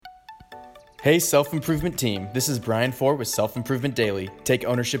Hey self-improvement team, this is Brian Ford with Self-Improvement Daily. Take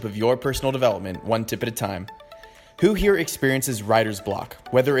ownership of your personal development one tip at a time. Who here experiences writer's block?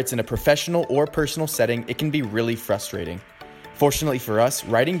 Whether it's in a professional or personal setting, it can be really frustrating. Fortunately for us,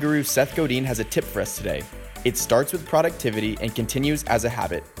 writing guru Seth Godin has a tip for us today. It starts with productivity and continues as a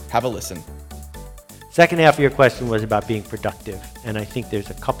habit. Have a listen. Second half of your question was about being productive, and I think there's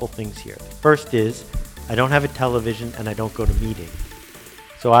a couple things here. The first is, I don't have a television and I don't go to meetings.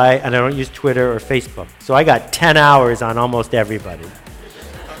 And I don't use Twitter or Facebook. So I got 10 hours on almost everybody.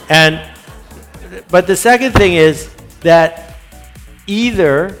 But the second thing is that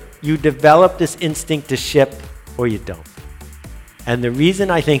either you develop this instinct to ship or you don't. And the reason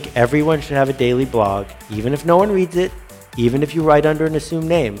I think everyone should have a daily blog, even if no one reads it, even if you write under an assumed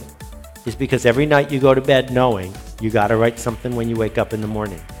name, is because every night you go to bed knowing you got to write something when you wake up in the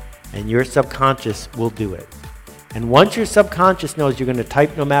morning. And your subconscious will do it. And once your subconscious knows you're going to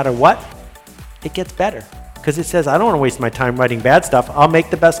type no matter what, it gets better. Because it says, I don't want to waste my time writing bad stuff. I'll make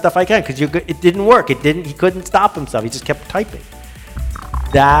the best stuff I can. Because it didn't work. He couldn't stop himself. He just kept typing.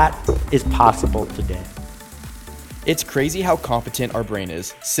 That is possible today. It's crazy how competent our brain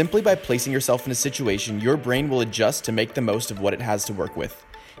is. Simply by placing yourself in a situation, your brain will adjust to make the most of what it has to work with.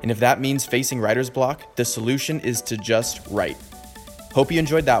 And if that means facing writer's block, the solution is to just write. Hope you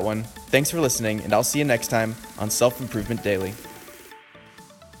enjoyed that one. Thanks for listening, and I'll see you next time on Self-Improvement Daily.